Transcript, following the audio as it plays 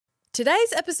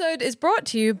Today's episode is brought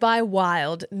to you by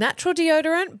Wild, natural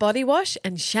deodorant, body wash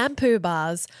and shampoo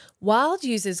bars. Wild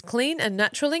uses clean and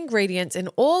natural ingredients in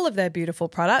all of their beautiful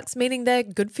products, meaning they're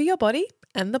good for your body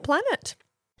and the planet.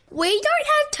 We don't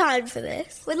have time for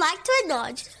this. We'd like to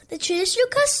acknowledge the traditional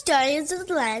custodians of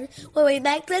the land where we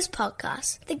make this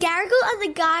podcast, the Garigal and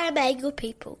the Guyamagal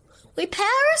people. We pay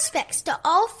our respects to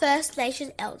all First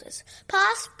Nation elders,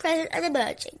 past, present and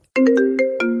emerging.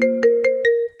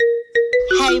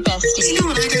 Hey, Bestie. You know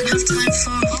what I don't have time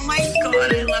for? Oh my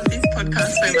God, I love this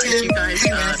podcast so much, you guys. Hey,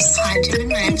 Ness. Hi, Jen.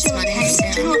 Hey,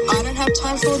 Sam. Do you know what I don't have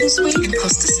time for this week?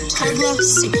 Imposter syndrome. Toddler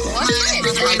secret. What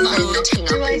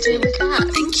do I do with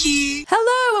that? Thank you.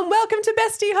 Hello and welcome to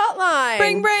Bestie Hotline.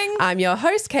 Bring, bring. I'm your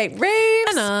host, Kate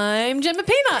Reeves. And I'm Gemma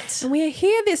Peanut. And we are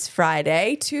here this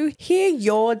Friday to hear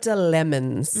your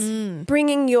dilemmas,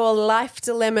 bringing your life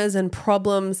dilemmas and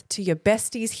problems to your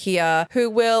besties here who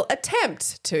will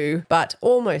attempt to, but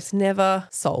almost never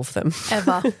solve them.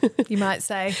 Ever, you might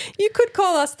say. You could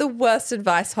call us the worst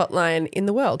advice hotline in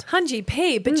the world.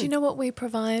 100p, but you know what we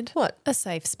provide? What? A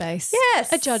safe space.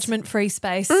 Yes. A judgment-free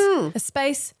space. A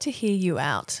space to hear you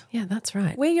out. Yeah, that's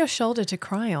right. We're your shoulder to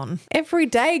cry on. Every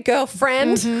day,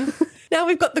 girlfriend. Now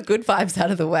we've got the good vibes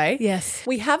out of the way. Yes.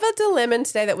 We have a dilemma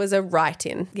today that was a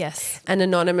write-in. Yes. An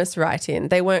anonymous write-in.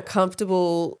 They weren't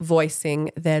comfortable voicing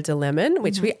their dilemma,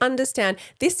 which we understand.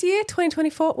 This year,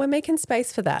 2024, we're making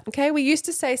space for that, okay? We used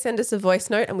to say send us a voice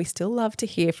note and we still love to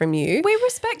hear from you. We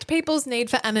respect people's need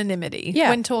for anonymity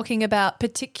when talking about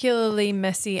particularly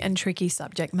messy and tricky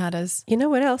subject matters. You know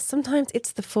what else? Sometimes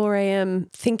it's the 4 a.m.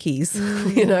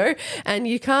 thinkies, you know, and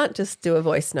you can't just do a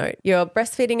voice note. You're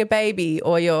breastfeeding a baby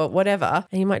or you're whatever,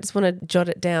 and you might just want to jot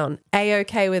it down.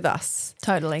 A-okay with us.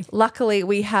 Totally. Luckily,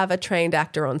 we have a trained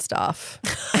actor on staff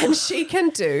and she can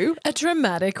do A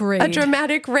dramatic read. a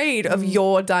dramatic read of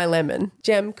your dilemma.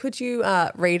 Jem, could you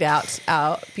read out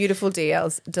our beautiful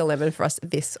DL's dilemma for us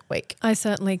this week? I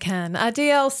certainly can. Our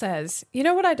DL says, you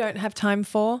know what I don't have time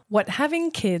for? What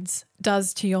having kids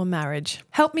does to your marriage.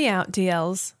 Help me out,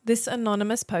 DLs. This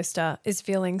anonymous poster is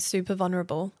feeling super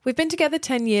vulnerable. We've been together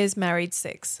 10 years, married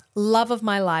 6. Love of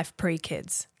my life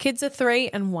pre-kids. Kids are 3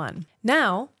 and 1.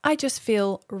 Now, I just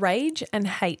feel rage and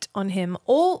hate on him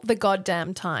all the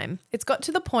goddamn time. It's got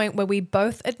to the point where we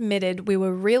both admitted we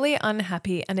were really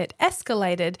unhappy and it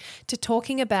escalated to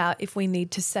talking about if we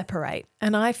need to separate.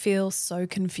 And I feel so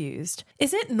confused.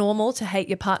 Is it normal to hate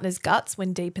your partner's guts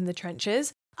when deep in the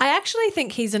trenches? I actually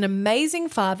think he's an amazing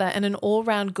father and an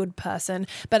all-round good person,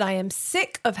 but I am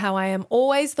sick of how I am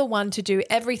always the one to do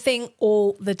everything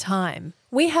all the time.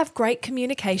 We have great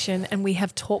communication and we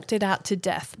have talked it out to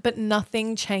death, but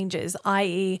nothing changes,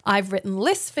 i.e. I've written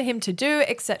lists for him to do,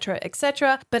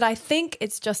 etc., but I think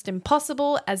it's just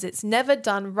impossible as it's never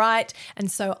done right,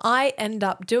 and so I end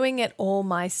up doing it all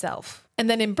myself. And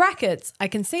then in brackets, I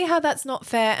can see how that's not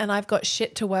fair and I've got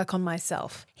shit to work on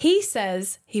myself. He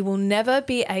says he will never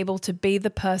be able to be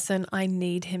the person I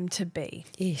need him to be.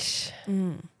 Ish.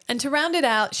 And to round it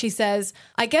out, she says,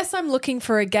 I guess I'm looking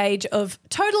for a gauge of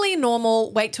totally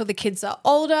normal, wait till the kids are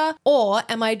older, or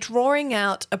am I drawing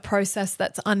out a process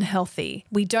that's unhealthy?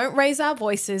 We don't raise our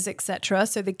voices, etc.,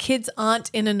 so the kids aren't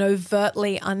in an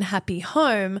overtly unhappy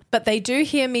home, but they do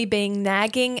hear me being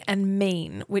nagging and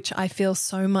mean, which I feel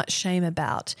so much shame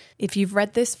about. If you've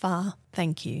read this far,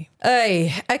 thank you.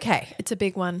 Hey, okay. It's a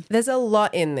big one. There's a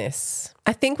lot in this.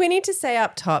 I think we need to say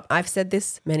up top, I've said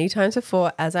this many times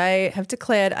before, as I have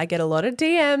declared, I get a lot of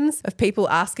DMs of people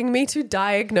asking me to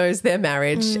diagnose their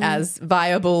marriage as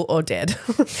viable or dead.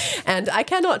 And I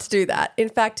cannot do that. In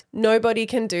fact, nobody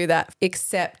can do that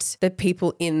except the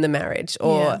people in the marriage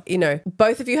or, you know,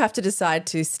 both of you have to decide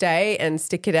to stay and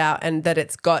stick it out and that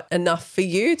it's got enough for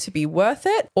you to be worth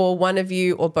it, or one of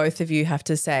you or both of you have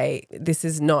to say, this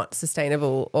is not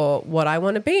sustainable or what I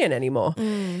want to be in anymore.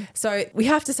 So we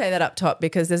have to say that up top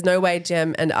because there's no way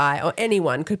Jem and I or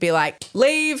anyone could be like,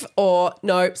 leave or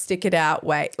no, stick it out,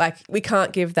 wait. Like we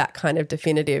can't give that kind of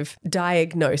definitive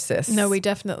diagnosis. No, we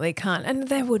definitely can't. And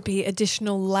there would be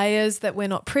additional layers that we're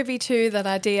not privy to that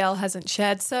our DL hasn't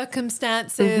shared.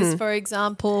 Circumstances, for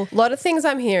example. A lot of things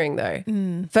I'm hearing though.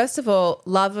 First of all,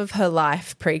 love of her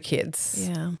life pre-kids.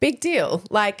 Yeah. Big deal.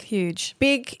 Like Huge.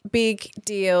 Big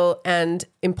deal. And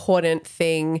important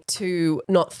thing to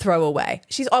not throw away.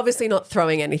 She's obviously not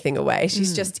throwing anything away.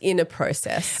 She's just in a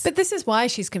process. But this is why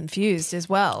she's confused as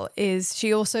well, is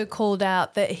she also called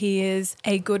out that he is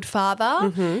a good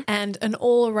father and an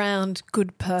all-around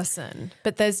good person.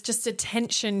 But there's just a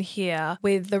tension here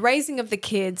with the raising of the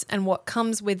kids, and what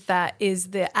comes with that is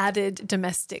the added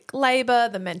domestic labor,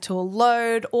 the mental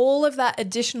load, all of that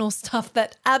additional stuff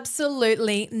that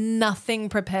absolutely nothing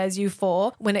prepares you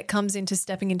for when it comes into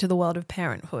stepping into the world of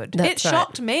parenthood. That's it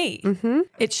shocked me.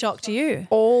 It shocked you.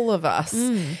 All of us.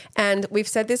 And we've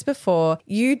said this before,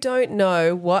 you don't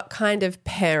know what kind of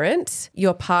parent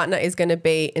your partner is going to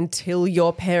be until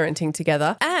you're parenting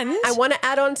together. And I want to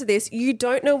add on to this, you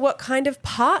don't know what kind of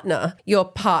partner your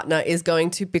partner is going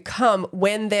to become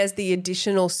when there's the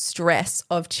additional stress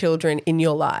of children in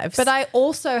your lives. But I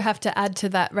also have to add to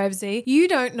that, Revsy, you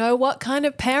don't know what kind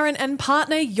of parent and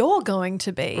partner you're going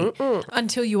to be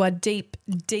until you are deep,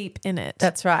 deep in it.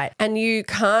 That's right. And you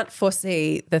can't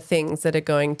foresee the things that are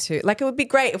going to, like, it would be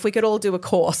great if we could all do a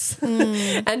course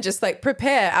and just like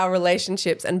prepare our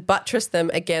relationships and buttress them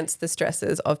against the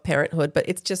stresses of parenthood, but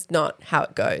it's just not how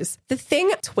it goes. The thing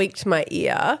that tweaked my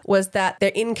ear was that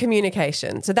they're in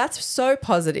communication. So that's so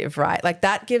positive, right? Like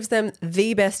that gives them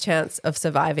the best chance of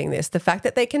surviving this. The fact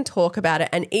that they can talk about it,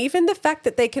 and even the fact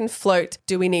that they can float,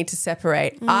 do we need to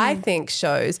separate, I think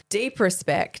shows deep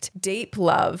respect, deep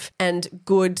love, and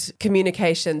good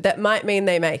communication that might mean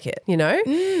they make it, you know?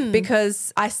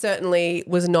 Because I certainly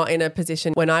was not in a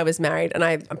position when I was married, and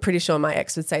I'm pretty sure my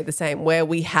ex would say the same, where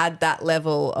we had that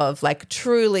level of like,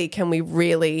 truly, can we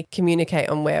really communicate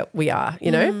on where we are,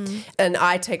 you know? And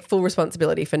I take full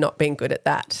responsibility for not being good at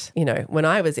that, you know, when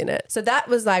I was in it. So that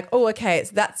was like, oh, okay,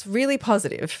 so that's really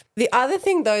positive. The other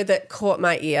thing though that caught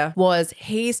my ear was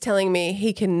he's telling me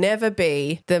he can never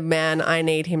be the man I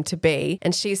need him to be.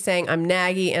 And she's saying, I'm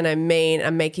naggy and I'm mean,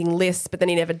 I'm making lists, but then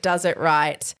he never does it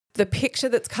right. The picture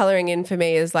that's coloring in for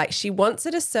me is like she wants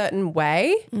it a certain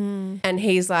way and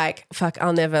he's like, fuck,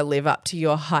 I'll never live up to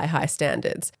your high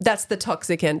standards. That's the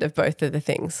toxic end of both of the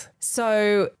things.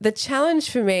 So the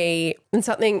challenge for me, and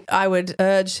something I would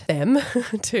urge them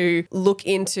to look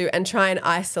into and try and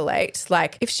isolate,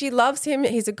 like if she loves him,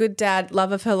 he's a good dad,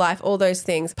 love of her life, all those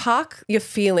things, park your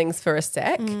feelings for a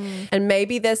sec and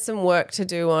maybe there's some work to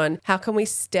do on how can we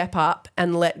step up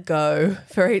and let go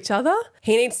for each other.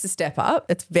 He needs to step up.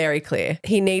 It's very clear.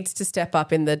 He needs to step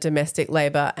up in the domestic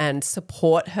labor and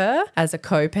support her as a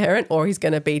co-parent, or he's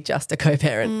going to be just a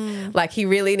co-parent. Like he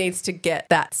really needs to get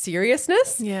that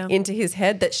seriousness into his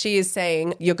head that she is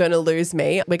saying, you're going to lose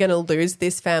me. We're going to lose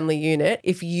this family unit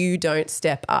if you don't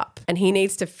step up. And he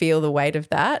needs to feel the weight of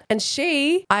that. And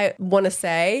she, I want to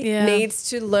say, needs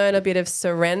to learn a bit of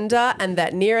surrender, and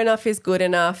that near enough is good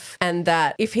enough, and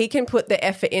that if he can put the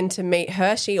effort in to meet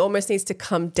her, she almost needs to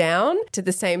come down to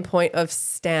the same point of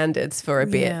standards for a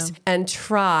bit and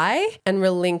try and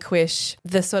relinquish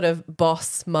the sort of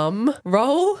boss mum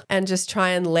role and just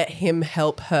try and let him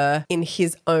help her in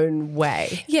his own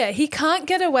way. Yeah, he can't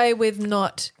get away with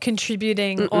not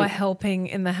contributing or helping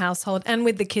in the household and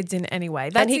with the kids in any way.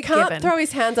 That's and he can't throw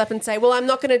his hands up and say, well, I'm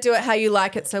not going to do it how you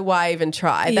like it, so why even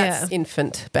try? That's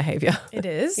infant behaviour. It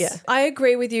is. Yeah. I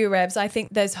agree with you, Revs. I think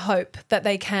there's hope that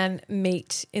they can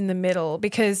meet in the middle,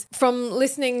 because from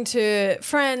listening to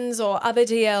friends or other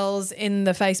DLs in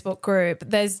the Facebook group,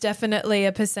 there's definitely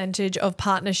a percentage of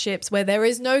partnerships where there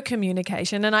is no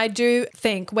communication. And I do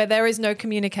think where there is no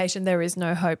communication, there is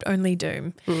no hope, only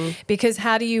doom. Because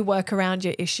how do you work around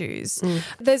your issues?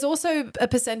 There's also a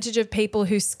percentage of people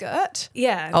who skirt.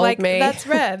 Yeah. Old like me. That's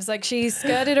Revs. Like she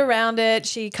skirted around it.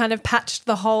 She kind of patched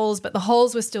the holes, but the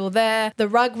holes were still there. The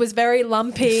rug was very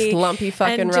lumpy. Lumpy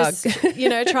fucking and rug.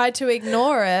 Just, tried to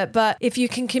ignore it. But if you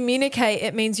can communicate,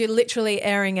 it means you're literally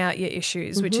airing out your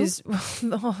issues, which is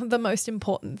the most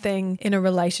important thing in a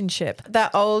relationship.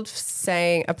 That old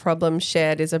saying, a problem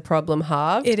shared is a problem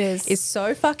halved. It is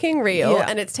so fucking real. Yeah.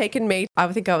 And it's taken me, I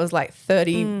think I was like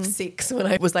 36 when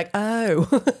I was like,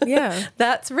 oh, yeah,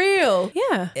 that's real.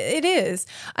 Yeah, it is.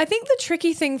 I think the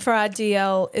tricky thing for our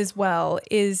DL as well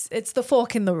is it's the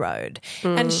fork in the road.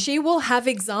 And she will have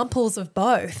examples of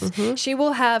both. She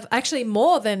will have actually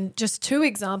more than just two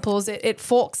examples. It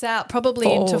forks out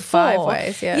probably into 5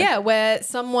 ways. Yeah. Yeah, where that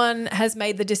someone has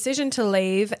made the decision to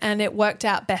leave and it worked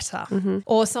out better,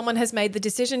 or someone has made the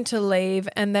decision to leave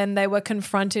and then they were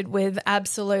confronted with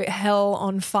absolute hell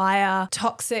on fire,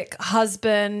 toxic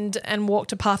husband, and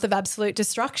walked a path of absolute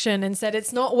destruction and said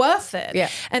it's not worth it. Yeah.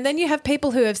 And then you have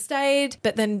people who have stayed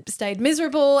but then stayed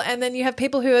miserable, and then you have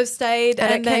people who have stayed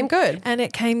And it came good. And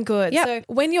it came good. Yep. So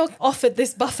when you're offered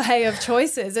this buffet of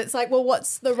choices, it's like, well,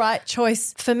 what's the right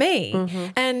choice for me?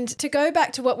 And to go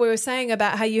back to what we were saying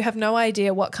about how you have no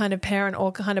idea what kind of parent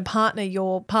or kind of partner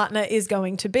your partner is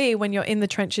going to be when you're in the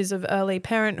trenches of early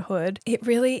parenthood, it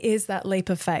really is that leap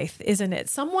of faith, isn't it?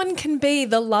 Someone can be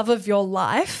the love of your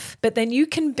life, but then you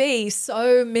can be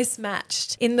so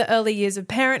mismatched in the early years of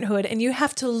parenthood, and you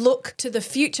have to look to the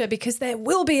future, because there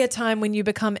will be a time when you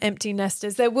become empty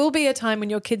nesters. There will be a time when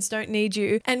your kids don't need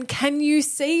you. And can you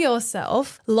see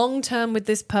yourself long term with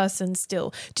this person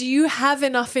still? Do you have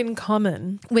enough in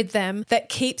common with them that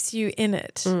keeps you in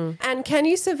it? And can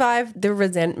you survive the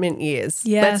resentment years?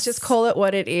 Yes. Let's just call it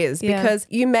what it is, Yeah. because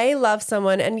you may love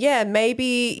someone and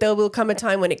maybe there will come a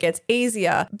time when it gets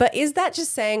easier. But is that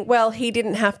just saying, well, he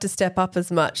didn't have to step up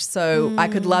as much, so I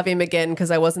could love him again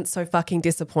because I wasn't so fucking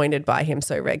disappointed by him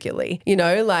so regularly? You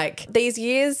know, like these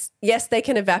years, yes, they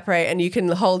can evaporate and you can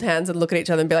hold hands and look at each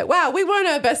other and be like, wow, we weren't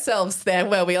our best selves there,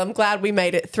 were we? I'm glad we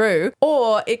made it through.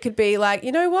 Or it could be like,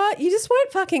 you know what? You just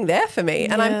weren't fucking there for me.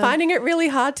 And I'm finding it really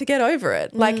hard to get over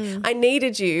it. Like I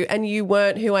needed you and you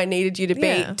weren't who I needed you to be.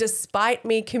 Yeah. Despite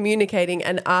me communicating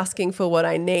and asking for what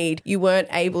I need, you weren't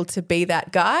able to be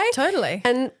that guy. Totally.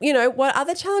 And, you know, what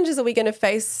other challenges are we going to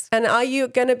face? And are you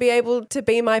going to be able to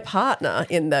be my partner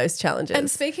in those challenges? And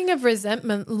speaking of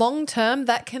resentment, long term,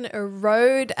 that can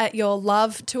erode at your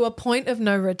love to a point of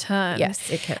no return. Yes,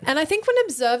 it can. And I think when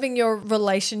observing your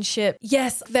relationship,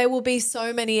 yes, there will be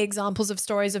so many examples of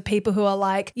stories of people who are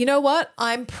like, you know what?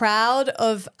 I'm proud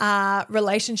of our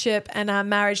relationship and our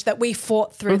marriage that we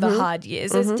fought through the hard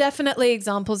years. There's definitely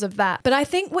examples of that. But I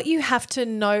think what you have to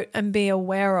note and be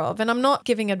aware of, and I'm not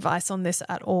giving advice on this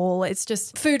at all, it's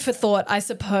just food for thought, I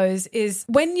suppose, is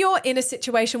when you're in a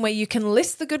situation where you can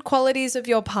list the good qualities of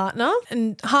your partner,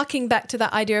 and harking back to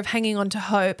that idea of hanging on to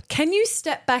hope, can you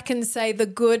step back and say the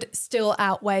good still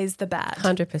outweighs the bad?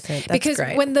 100%. That's because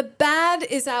great. when the bad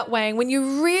is outweighing, when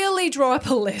you really draw up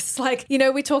a list, like, you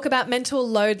know, we talk about mental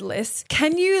load lists,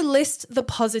 can you list the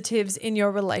positives in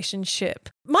your relationship?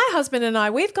 My husband and I,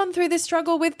 we've gone through this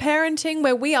struggle with parenting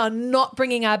where we are not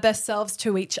bringing our best selves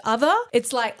to each other.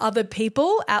 It's like other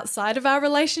people outside of our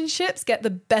relationships get the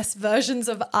best versions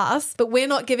of us, but we're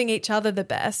not giving each other the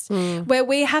best, where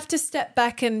we have to step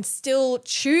back and still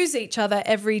choose each other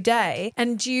every day.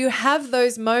 And do you have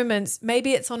those moments?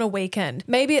 Maybe it's on a weekend.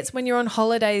 Maybe it's when you're on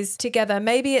holidays together.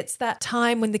 Maybe it's that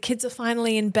time when the kids are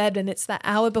finally in bed and it's that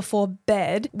hour before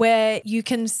bed where you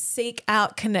can seek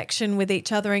out connection with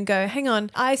each other and go, hang on,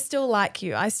 I still like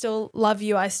you. I still love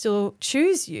you. I still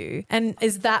choose you. And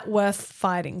is that worth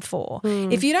fighting for?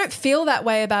 If you don't feel that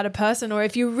way about a person, or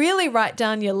if you really write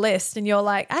down your list and you're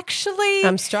like, actually,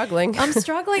 I'm struggling.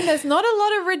 There's not a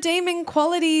lot of redeeming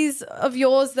qualities of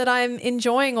yours that I'm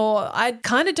enjoying, or I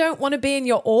kind of don't want to be in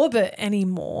your orbit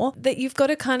anymore, that you've got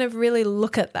to kind of really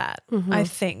look at that, I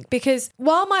think. Because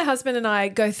while my husband and I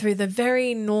go through the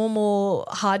very normal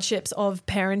hardships of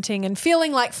parenting and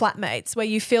feeling like flatmates where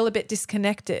you feel a bit disconnected,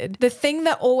 the thing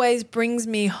that always brings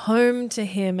me home to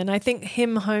him, and I think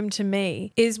him home to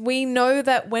me, is we know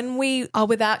that when we are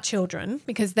without children,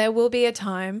 because there will be a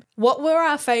time, what were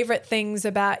our favorite things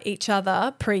about each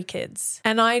other pre-kids?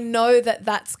 And I know that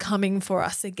that's coming for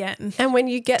us again. And when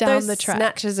you get down those the track.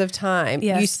 snatches of time,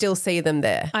 Yes. you still see them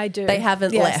there. I do. They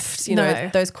haven't Yes. left. You know, No.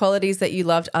 those qualities that you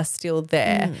loved are still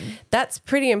there. That's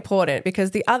pretty important,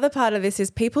 because the other part of this is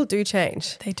people do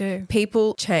change. They do.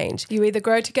 People change. You either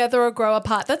grow together or grow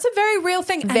apart. That's a very real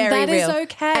thing. And Very that is real.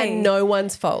 okay. And no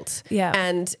one's fault. Yeah.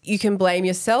 And you can blame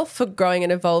yourself for growing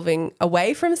and evolving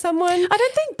away from someone. I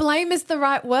don't think blame is the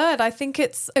right word. I think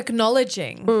it's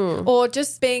acknowledging or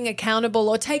just being accountable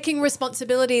or taking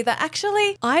responsibility that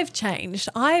actually I've changed,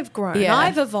 I've grown, Yeah.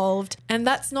 I've evolved, and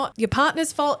that's not your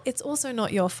partner's fault. It's also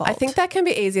not your fault. I think that can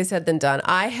be easier said than done.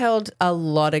 I held a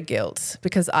lot of guilt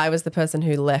because I was the person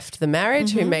who left the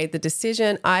marriage, who made the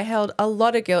decision. I held a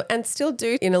lot of guilt and still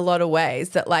do in a lot of ways,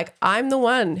 that like I'm the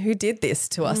one who did this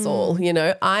to us all, you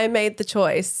know, I made the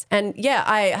choice. And yeah,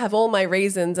 I have all my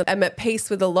reasons. I'm at peace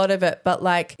with a lot of it, but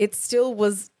like it still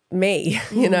was me,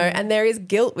 you know, and there is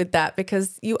guilt with that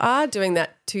because you are doing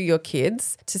that to your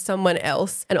kids, to someone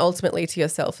else, and ultimately to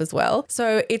yourself as well.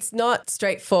 So it's not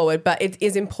straightforward, but it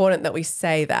is important that we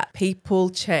say that people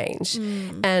change.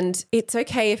 And it's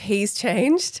okay if he's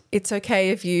changed. It's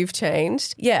okay if you've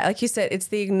changed. Yeah, like you said, it's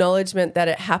the acknowledgement that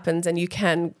it happens and you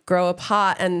can grow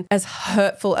apart. And as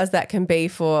hurtful as that can be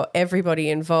for everybody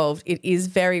involved, it is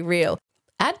very real.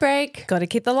 Ad break. Got to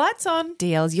keep the lights on.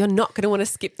 DLs, you're not going to want to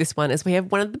skip this one as we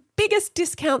have one of the biggest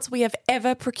discounts we have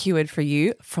ever procured for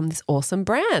you from this awesome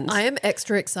brand. I am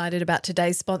extra excited about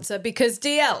today's sponsor because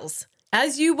DLs,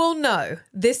 as you will know,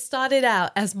 this started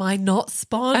out as my not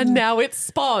spawn. And now it's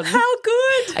spawn. How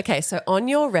good. Okay, so on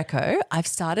your reco, I've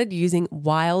started using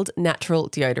Wild natural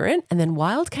deodorant, and then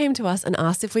Wild came to us and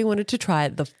asked if we wanted to try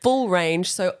the full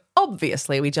range. So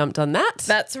obviously we jumped on that.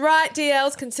 That's right,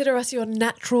 DLs. Consider us your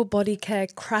natural body care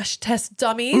crash test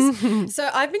dummies. So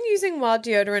I've been using Wild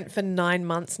deodorant for 9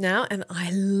 months now and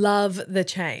I love the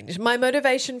change. My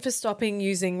motivation for stopping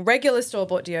using regular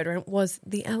store-bought deodorant was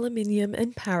the aluminium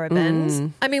and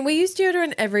parabens. I mean, we use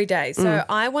deodorant every day, so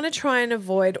I want to try and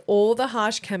avoid all the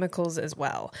harsh chemicals as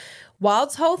well.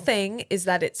 Wild's whole thing is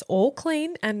that it's all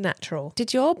clean and natural.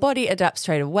 Did your body adapt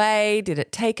straight away? Did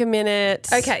it take a minute?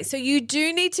 Okay, so you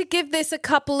do need to give this a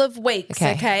couple of weeks,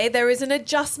 okay? There is an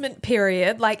adjustment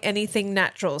period like anything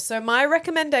natural. So my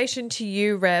recommendation to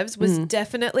you, Revs, was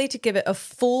definitely to give it a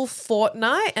full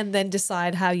fortnight and then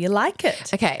decide how you like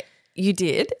it. Okay. You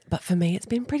did, but for me, it's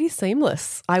been pretty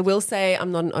seamless. I will say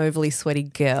I'm not an overly sweaty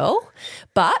girl,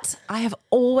 but I have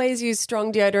always used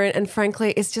strong deodorant and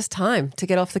frankly, it's just time to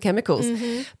get off the chemicals.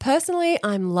 Personally,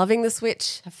 I'm loving the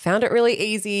switch. I've found it really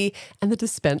easy and the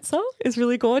dispenser is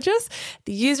really gorgeous.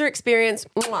 The user experience,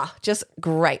 just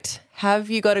great. Have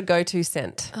you got a go-to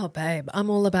scent? Oh, babe, I'm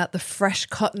all about the fresh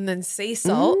cotton and sea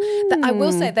salt. I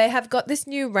will say they have got this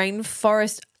new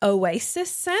rainforest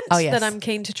oasis scent that I'm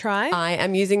keen to try. I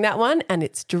am using that one and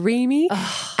it's dreamy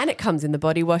and it comes in the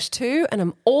body wash too, and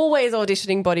I'm always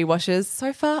auditioning body washes.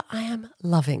 So far, I am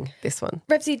loving this one.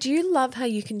 Revsy, do you love how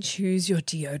you can choose your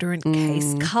deodorant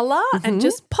case colour and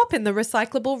just pop in the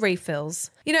recyclable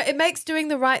refills? You know, it makes doing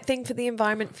the right thing for the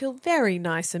environment feel very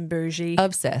nice and bougie.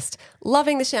 Obsessed.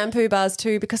 Loving the shampoo bars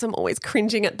too because I'm always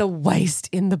cringing at the waste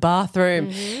in the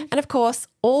bathroom. And of course,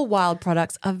 all Wild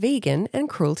products are vegan and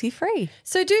cruelty-free.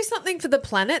 So do something for the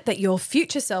planet that your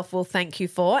future self will thank you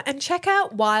for and check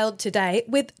out Wild today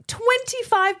with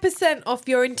 25% off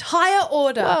your entire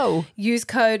order. Whoa. Use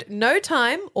code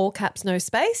NOTIME, all caps no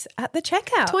space, at the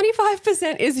checkout.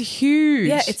 25% is huge.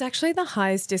 Yeah, it's actually the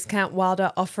highest discount Wild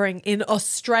are offering in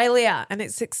Australia and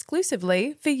it's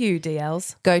exclusively for you,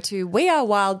 DLs. Go to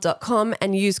wearewild.com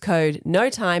and use code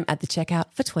NOTIME at the checkout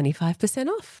for 25%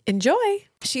 off. Enjoy.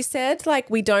 She said, like,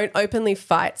 we don't openly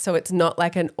fight, so it's not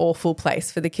like an awful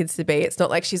place for the kids to be. It's not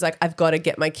like she's like, I've got to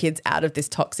get my kids out of this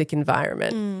toxic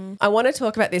environment. I want to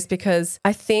talk about this because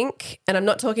I think, and I'm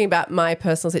not talking about my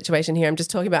personal situation here, I'm just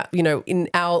talking about, you know, in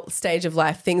our stage of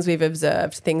life, things we've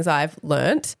observed, things I've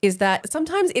learnt, is that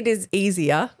sometimes it is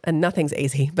easier, and nothing's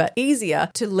easy, but easier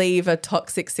to leave a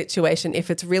toxic situation if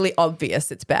it's really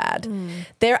obvious it's bad.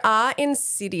 There are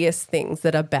insidious things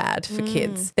that are bad for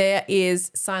kids. There is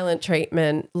silent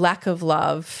treatment, lack of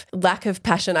love, lack of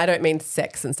passion. I don't mean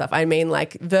sex and stuff. I mean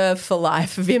like verve for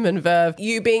life, vim and verve,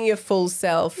 you being your full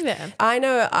self. Yeah. I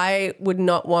know I would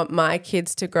not want my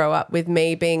kids to grow up with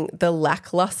me being the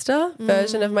lackluster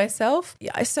version of myself.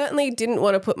 I certainly didn't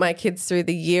want to put my kids through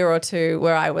the year or two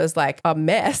where I was like a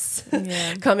mess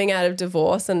coming out of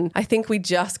divorce. And I think we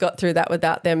just got through that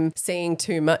without them seeing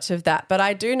too much of that. But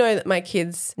I do know that my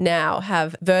kids now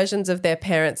have versions of their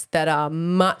parents that are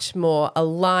much more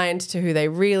aligned to who they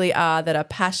really are, that are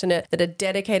passionate, that are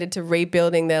dedicated to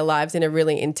rebuilding their lives in a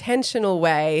really intentional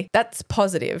way. That's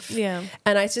positive. Yeah.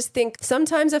 And I just think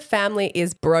sometimes a family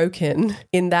is broken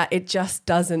in that it just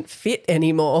doesn't fit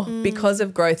anymore because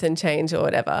of growth and change or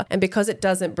whatever. And because it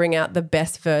doesn't bring out the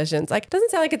best versions. Like, it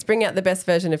doesn't sound like it's bringing out the best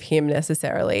version of him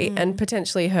necessarily and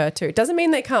potentially her too. It doesn't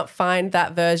mean they can't find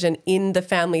that version in the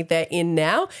family they're in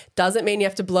now. Doesn't mean you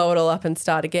have to blow it all up and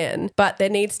start again. But there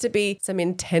needs to be some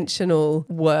intentional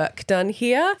work done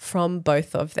here from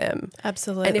both of them.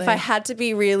 Absolutely. And if I had to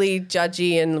be really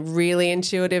judgy and really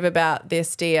intuitive about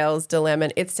this DL's dilemma,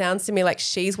 it sounds to me like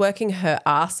she's working her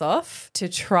ass off to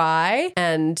try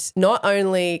and not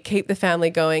only keep the family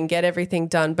going, get everything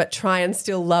done, but try and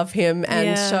still love him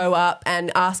and show up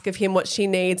and ask of him what she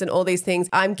needs and all these things.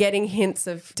 I'm getting hints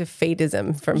of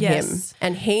defeatism from him.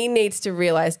 And he needs to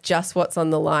realize just what's on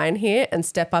the line here and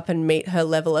step up and meet her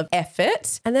level of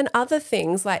effort. And then other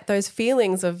things like those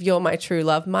feelings of you're my true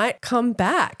love might come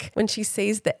back when she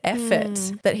sees the effort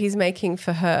that he's making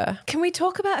for her. Can we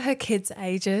talk about her kids'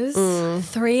 ages?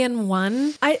 3 and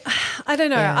 1. I don't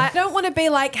know. Yeah. I don't want to be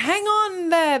like, hang on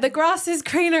there, the grass is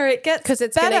greener. It gets Because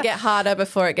it's better. going to get harder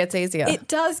before it gets easier. It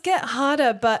does get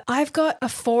harder, but I've got a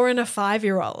 4 and a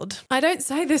 5-year-old. I don't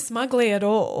say this smugly at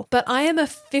all, but I am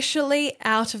officially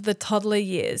out of the toddler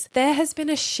years. There has been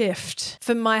a shift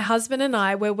for my husband and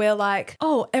I where we're like,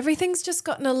 oh, everything's just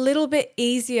gotten a little bit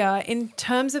easier in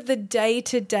terms of the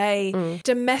day-to-day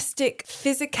domestic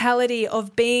physicality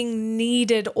of being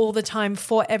needed all the time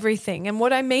for everything. And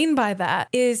what I mean by that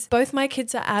is both my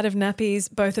kids are out of nappies.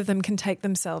 Both of them can take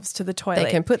themselves to the toilet.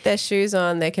 They can put their shoes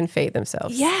on. They can feed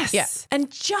themselves. Yes. Yeah. And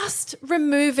just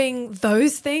removing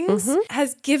those things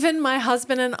has given my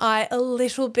husband and I a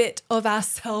little bit of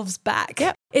ourselves back.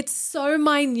 Yep. It's so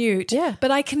minute, Yeah. but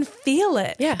I can feel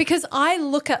it. Yeah. Because I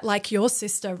look at like your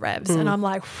sister, Rebs, and I'm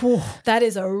like, whew, that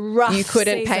is a rough You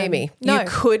couldn't pay season. me. No. You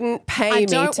couldn't pay I me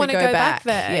don't to want to go go back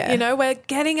there. Yeah. You know, we're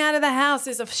getting out of the house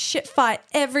is a shit fight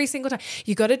every single time.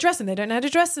 You got to dress them. They don't know how to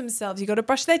dress themselves. You got to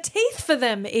brush their teeth for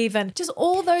them even. Just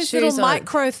all those Shoes little on.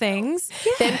 micro things.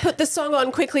 Then put the song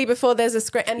on quickly before there's a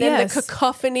screen. And then Yes. the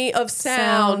cacophony of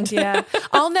sound. Yeah.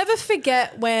 I'll never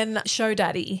forget when Show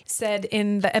Daddy said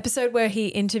in the episode where he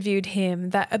interviewed him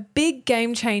that a big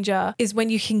game changer is when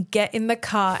you can get in the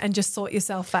car and just sort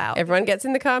yourself out. Everyone gets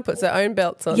in the car and puts their own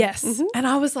belts on. Yes. And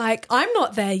I was like, I'm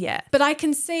not there yet, but I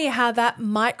can see how that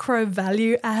micro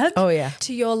value add Oh, yeah.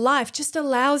 to your life just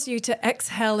allows you to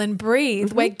exhale and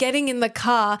breathe where getting in the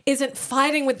car isn't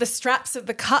fighting with the straps of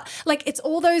the car. Like it's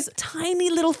all those tiny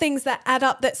little things that add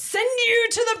up that send you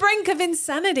to the brink of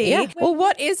insanity. Yeah. Well,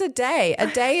 what is a day? A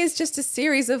day is just a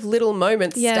series of little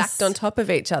moments Yes. stacked on top of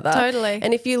each other. Totally.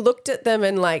 And if you looked at them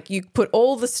and like you put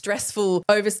all the stressful,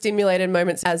 overstimulated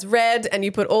moments as red and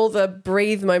you put all the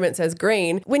breathe moments as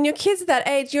green, when your kid's that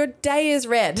age, your day is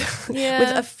red Yeah. with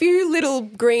a few little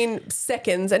green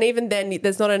seconds. And even then,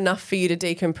 there's not enough for you to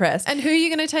decompress. And who are you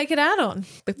going to take it out on?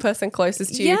 The person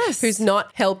closest to you Yes. who's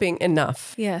not helping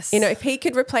enough. Yes. You know, if he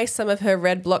could replace some of her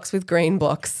red blocks with green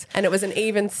blocks and it was an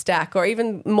even stack or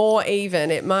even more even,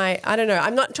 it might, I don't know.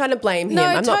 I'm not trying to blame him.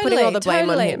 I'm not putting all the blame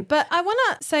on him. But I want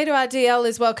to say to our DL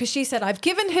as well, because she said, I've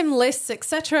given him lists,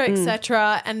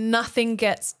 etc., and nothing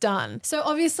gets done. So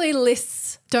obviously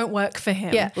lists don't work for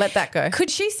him. Yeah, let that go. Could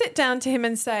she sit down to him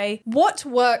and say, what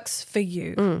works for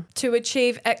you to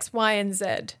achieve X, Y, and Z?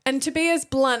 And to be as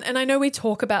blunt, and I know we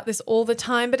talk about this all the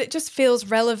time, but it just feels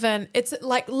relevant. It's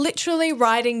like literally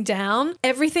writing down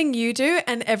everything you do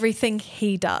and everything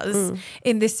he does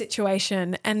in this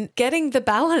situation and getting the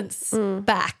balance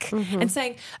back and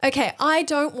saying, okay, I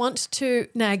don't want to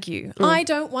nag you. I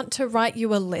don't want to write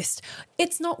you a list.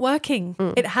 It's not working.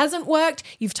 It hasn't worked.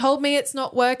 You've told me it's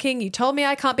not working. You told me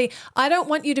I can't be. I don't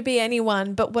want you to be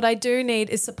anyone, but what I do need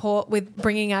is support with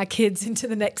bringing our kids into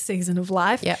the next season of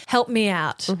life. Yep. Help me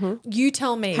out. You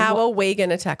tell me. How are we going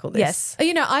to tackle this? Yes.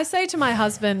 You know, I say to my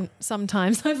husband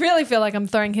sometimes, I really feel like I'm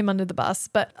throwing him under the bus,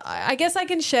 but I guess I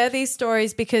can share these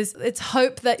stories because it's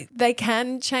hope that they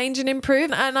can change and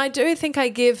improve. And I do think I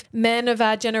give men of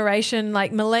our generation,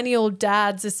 like millennial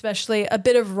dads especially, a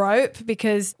bit of rope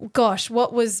because, gosh,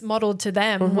 what was modeled to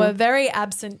them were very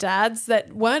absent dads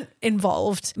that weren't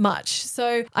involved much.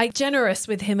 So I'm generous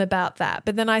with him about that.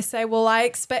 But then I say, well, I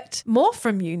expect more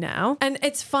from you now. And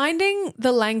it's finding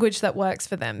the language that works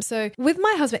for them. So with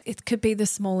my husband, it could be the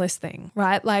smallest thing,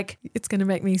 right? Like it's going to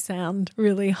make me sound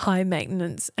really high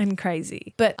maintenance and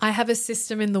crazy. But I have a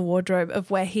system in the wardrobe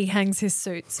of where he hangs his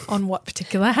suits on what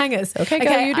particular hangers. Okay,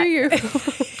 girl, you do you.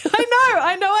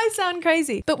 I know I sound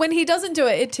crazy. But when he doesn't do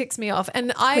it, it ticks me off.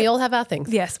 And We all have our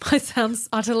things. Yes, it sounds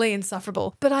utterly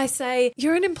insufferable. But I say,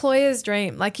 you're an employer's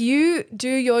dream. Like you do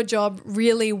your job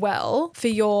really well for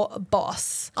your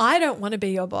boss. I don't want to be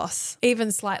your boss,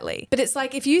 even slightly. But it's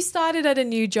like if you started at a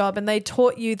new job and they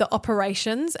taught you the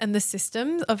operations and the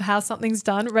systems of how something's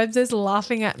done, Rebs is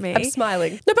laughing at me. I'm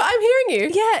smiling. No, but I'm hearing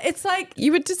you. Yeah, it's like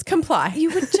You would just comply. you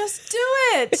would just do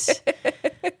it.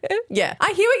 Yeah,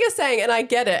 I hear what you're saying and I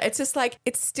get it. It's just like,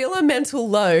 it's still a mental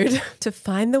load to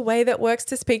find the way that works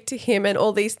to speak to him and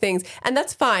all these things. And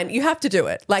that's fine. You have to do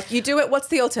it. Like you do it. What's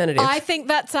the alternative? I think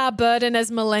that's our burden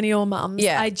as millennial mums.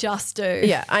 Yeah. I just do.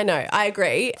 Yeah, I know. I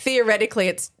agree. Theoretically,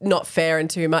 it's not fair and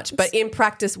too much, but in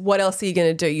practice, what else are you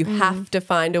going to do? You have to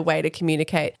find a way to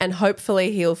communicate, and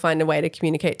hopefully he'll find a way to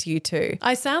communicate to you too.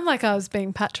 I sound like I was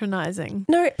being patronizing.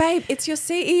 No, babe, it's your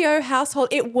CEO household.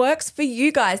 It works for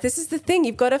you guys. This is the thing.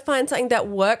 You've got to find something that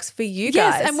works for you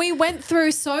guys. Yes, and we went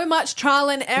through so much trial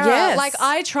and error. Yes. Like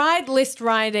I tried list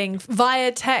writing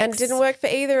via text. And it didn't work for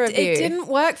either of you. It didn't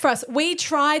work for us. We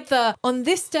tried on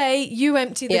this day, you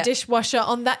empty the dishwasher,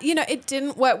 on that, it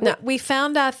didn't work. No. We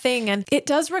found our thing, and it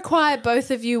does require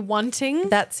both of you wanting.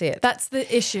 That's it. That's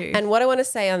the issue. And what I want to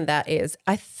say on that is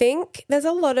I think there's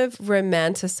a lot of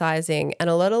romanticizing and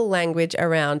a lot of language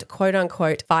around quote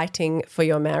unquote fighting for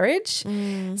your marriage.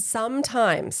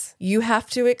 Sometimes you have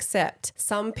to accept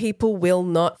some people will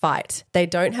not fight. They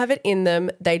don't have it in them.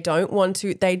 They don't want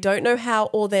to. They don't know how,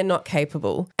 or they're not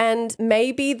capable. And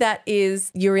maybe that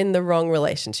is you're in the wrong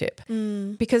relationship.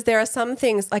 Because there are some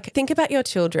things, like think about your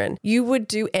children. You would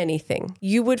do anything.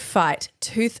 You would fight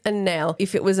tooth and nail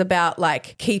if it was about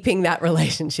like keeping that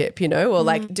relationship, or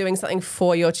like doing something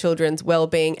for your children's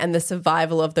well-being and the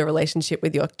survival of the relationship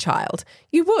with your child.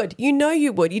 You would.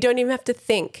 You would. You don't even have to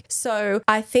think. So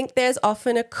I think there's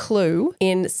often a clue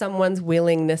in someone's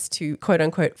willingness to quote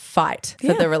unquote fight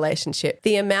for the relationship.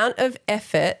 The amount of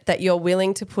effort that you're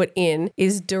willing to put in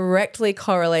is directly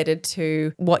correlated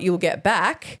to what you'll get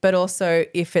back, but also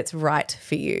if it's right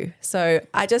for you. So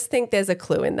I just think there's a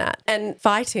clue in that. And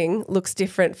fighting looks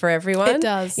different for everyone. It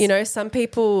does. Some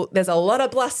people, there's a lot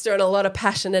of bluster and a lot of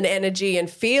passion and energy and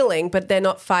feeling, but they're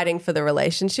not fighting for the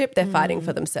relationship. They're fighting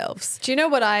for themselves. Do you know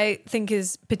what I think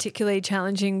is particularly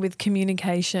challenging with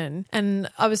communication? And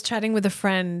I was chatting with a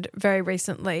friend very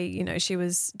recently. She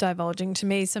was divulging to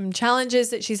me some challenges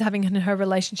that she's having in her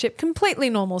relationship, completely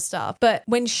normal stuff. But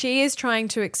when she is trying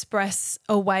to express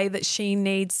a way that she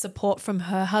needs support from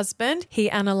her husband, he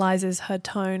analyzes her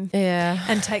tone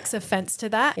and takes offense to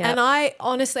that. Yep. And I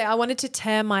wanted to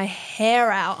tear my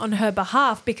hair out on her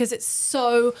behalf because it's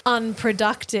so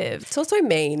unproductive. It's also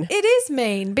mean. It is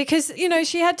mean because,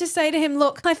 she had to say to him,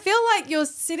 look, I feel like you're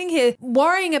sitting here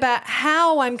worrying about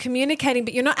how I'm communicating,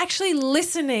 but you're not actually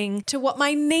listening to what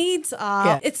my needs are.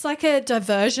 Yeah. It's like a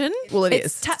diversion. Well, it's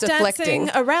is. tap It's deflecting.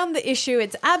 dancing around the issue.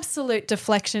 It's absolute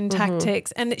deflection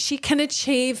tactics, and she can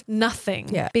achieve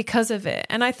nothing because of it.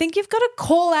 And I think you've got to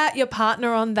call out your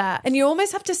partner on that, and you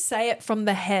almost have to say it from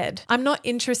the head. I'm not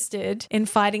interested in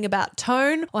fighting about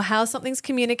tone or how something's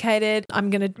communicated. I'm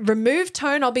going to remove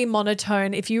tone. I'll be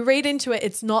monotone. If you read into it,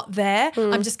 it's not there.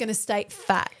 I'm just going to state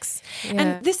facts. Yeah.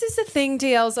 And this is the thing,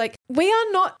 DL's like, we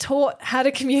are not taught how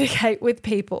to communicate with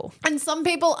people. And some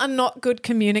people are not good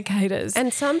communicators.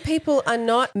 And some people are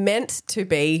not meant to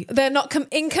be. They're not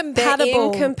incompatible. They're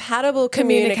incompatible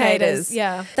communicators.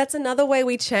 Yeah. That's another way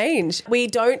we change. We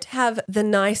don't have the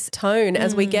nice tone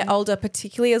as we get older,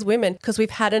 particularly as women, because we've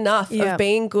had enough of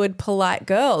being good, polite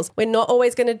girls. We're not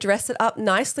always going to dress it up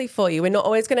nicely for you. We're not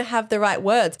always going to have the right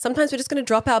words. Sometimes we're just going to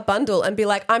drop our bundle and be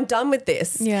like, I'm done with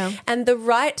this. Yeah. And the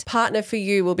right partner for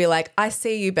you will be like, I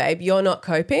see you, babe. You're not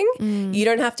coping. You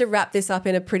don't have to wrap this up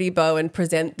in a pretty bow and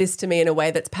present this to me in a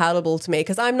way that's palatable to me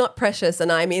because I'm not precious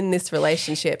and I'm in this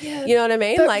relationship. Yeah. You know what I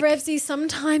mean? But Revsy,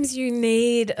 sometimes you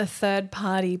need a third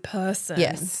party person.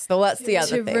 Yes. But what's the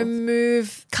other thing?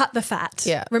 Cut the fat.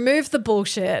 Yeah. Remove the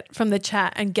bullshit from the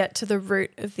chat and get to the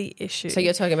root of the issue. So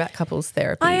you're talking about couples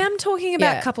therapy. I am talking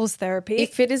about couples therapy.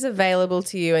 If it is available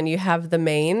to you and you have the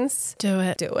means, do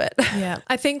it. Do it. Yeah.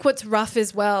 I think what's rough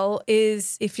as well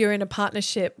is if you're in a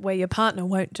partnership where your partner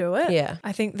won't do it. Yeah.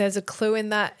 I think there's a clue in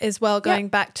that as well, going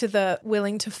back to the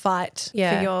willing to fight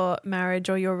for your marriage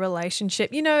or your relationship.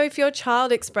 If your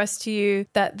child expressed to you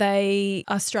that they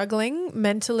are struggling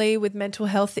mentally with mental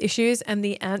health issues and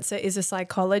the answer is a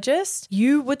psychologist,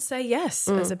 you would say yes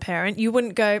as a parent. You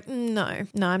wouldn't go, no,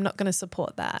 I'm not going to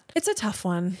support that. It's a tough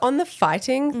one. On the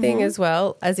fighting thing as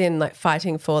well, as in like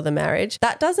fighting for the marriage,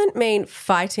 that doesn't mean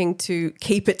fighting to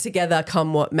keep it together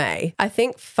come what may. I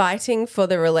think fighting for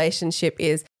the relationship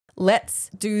is let's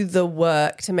do the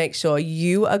work to make sure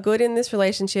you are good in this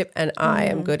relationship and I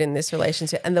am good in this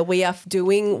relationship and that we are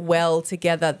doing well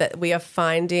together, that we are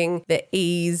finding the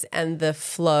ease and the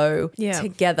flow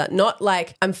together. Not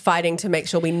like I'm fighting to make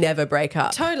sure we never break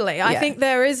up. Totally. I think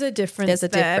there is a difference There's a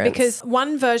there difference. because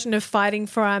one version of fighting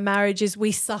for our marriage is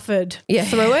we suffered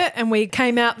through it and we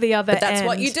came out the other end. But that's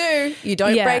what you do. You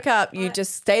don't break up. You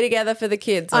just stay together for the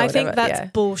kids. I think that's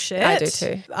bullshit. I do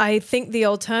too. I think the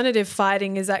alternative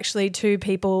fighting is actually two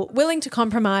people willing to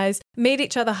compromise, meet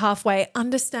each other halfway,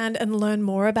 understand and learn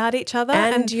more about each other.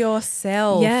 And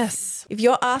yourself. Yes. If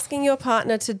you're asking your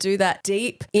partner to do that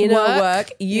deep inner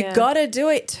work, you got to do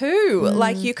it too.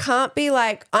 Like you can't be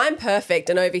like, I'm perfect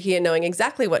and over here knowing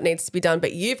exactly what needs to be done,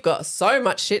 but you've got so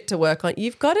much shit to work on.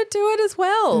 You've got to do it as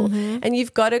well. And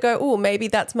you've got to go, oh, maybe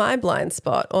that's my blind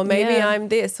spot, or maybe I'm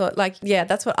this, or like,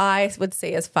 that's what I would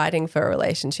see as fighting for a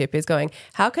relationship, is going,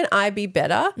 how can I be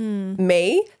better,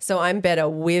 me, so I'm better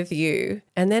with you?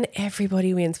 And then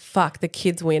everybody wins. Fuck, the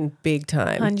kids win big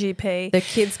time. 100p. The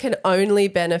kids can only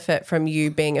benefit from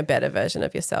you being a better version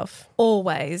of yourself.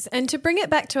 Always. And to bring it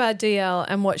back to our DL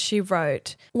and what she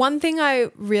wrote, one thing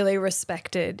I really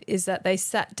respected is that they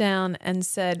sat down and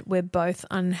said, we're both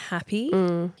unhappy.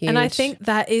 And I think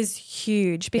that is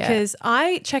huge, because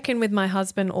I check in with my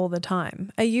husband all the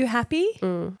time. Are you happy?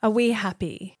 Are we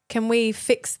happy? Can we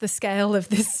fix the scale of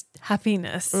this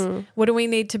happiness? What do we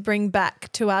need to bring back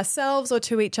to ourselves or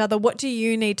to each other? What do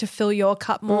you need to fill your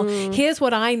cup more? Here's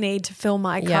what I need to fill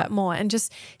my cup more. And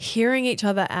just hearing each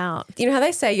other out. You know how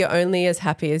they say you're only as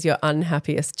happy as your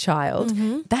unhappiest child?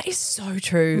 That is so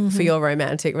true for your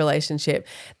romantic relationship.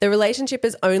 The relationship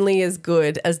is only as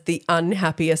good as the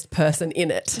unhappiest person in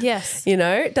it. Yes. You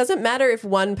know, it doesn't matter if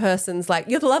one person's like,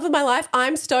 you're the love of my life,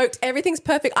 I'm stoked, everything's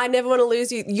perfect, I never want to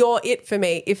lose you, you're it for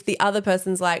me. If the other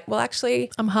person's like, well,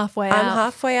 actually, I'm halfway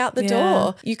out the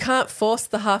door. You can't force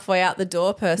the halfway out the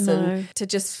door person to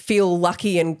just feel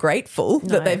lucky and grateful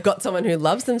that they've got someone who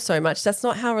loves them so much. That's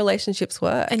not how relationships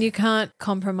work. And you can't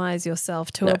compromise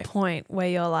yourself to a point where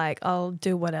you're like, I'll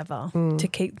do whatever to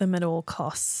keep them at all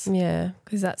costs. Yeah.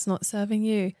 Because that's not serving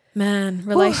you. Man,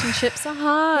 relationships are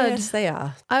hard. Yes, they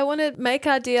are. I want to make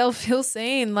our DL feel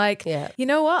seen. Like, you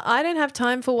know what? I don't have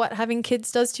time for what having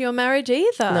kids does to your marriage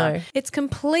either. No. It's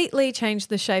completely changed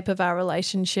the shape of our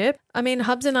relationship. I mean,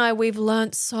 Hubs and I, we've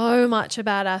learnt so much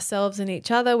about ourselves and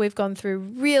each other. We've gone through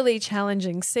really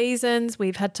challenging seasons.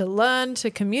 We've had to learn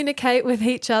to communicate with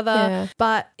each other.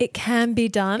 But it can be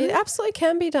done. It absolutely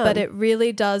can be done. But it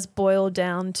really does boil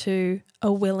down to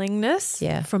a willingness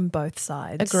from both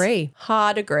sides. Agree.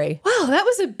 Hard agree. Wow, that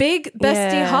was a big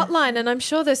bestie hotline, and I'm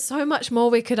sure there's so much more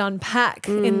we could unpack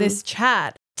in this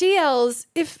chat. DLs,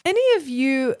 if any of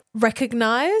you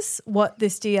recognize what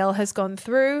this DL has gone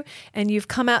through and you've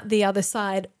come out the other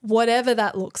side, whatever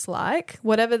that looks like,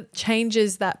 whatever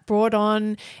changes that brought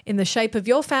on in the shape of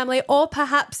your family, or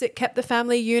perhaps it kept the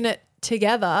family unit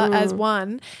together as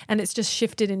one and it's just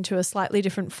shifted into a slightly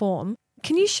different form,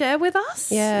 can you share with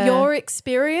us your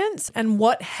experience and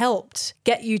what helped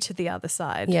get you to the other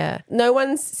side? Yeah. No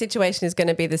one's situation is going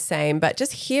to be the same, but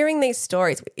just hearing these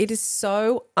stories, it is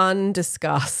so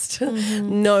undiscussed.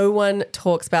 No one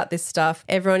talks about this stuff.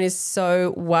 Everyone is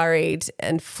so worried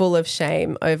and full of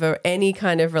shame over any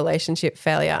kind of relationship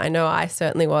failure. I know I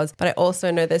certainly was, but I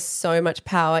also know there's so much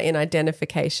power in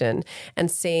identification and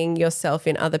seeing yourself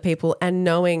in other people and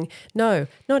knowing, no,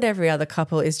 not every other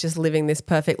couple is just living this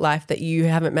perfect life that you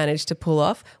haven't managed to pull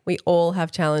off. We all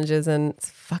have challenges and it's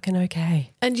fucking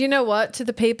okay. And you know what? To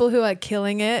the people who are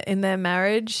killing it in their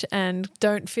marriage and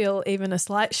don't feel even a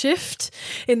slight shift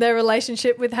in their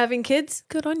relationship with having kids,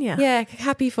 good on you. Yeah,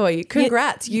 happy for you.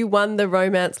 Congrats. You won the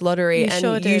romance lottery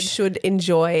you should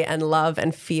enjoy and love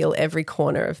and feel every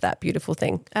corner of that beautiful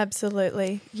thing.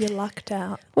 Absolutely. You lucked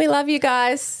out. We love you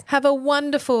guys. Have a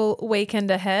wonderful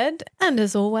weekend ahead. And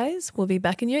as always, we'll be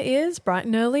back in your ears bright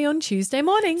and early on Tuesday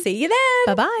morning. See you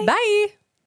then. Bye-bye. Bye.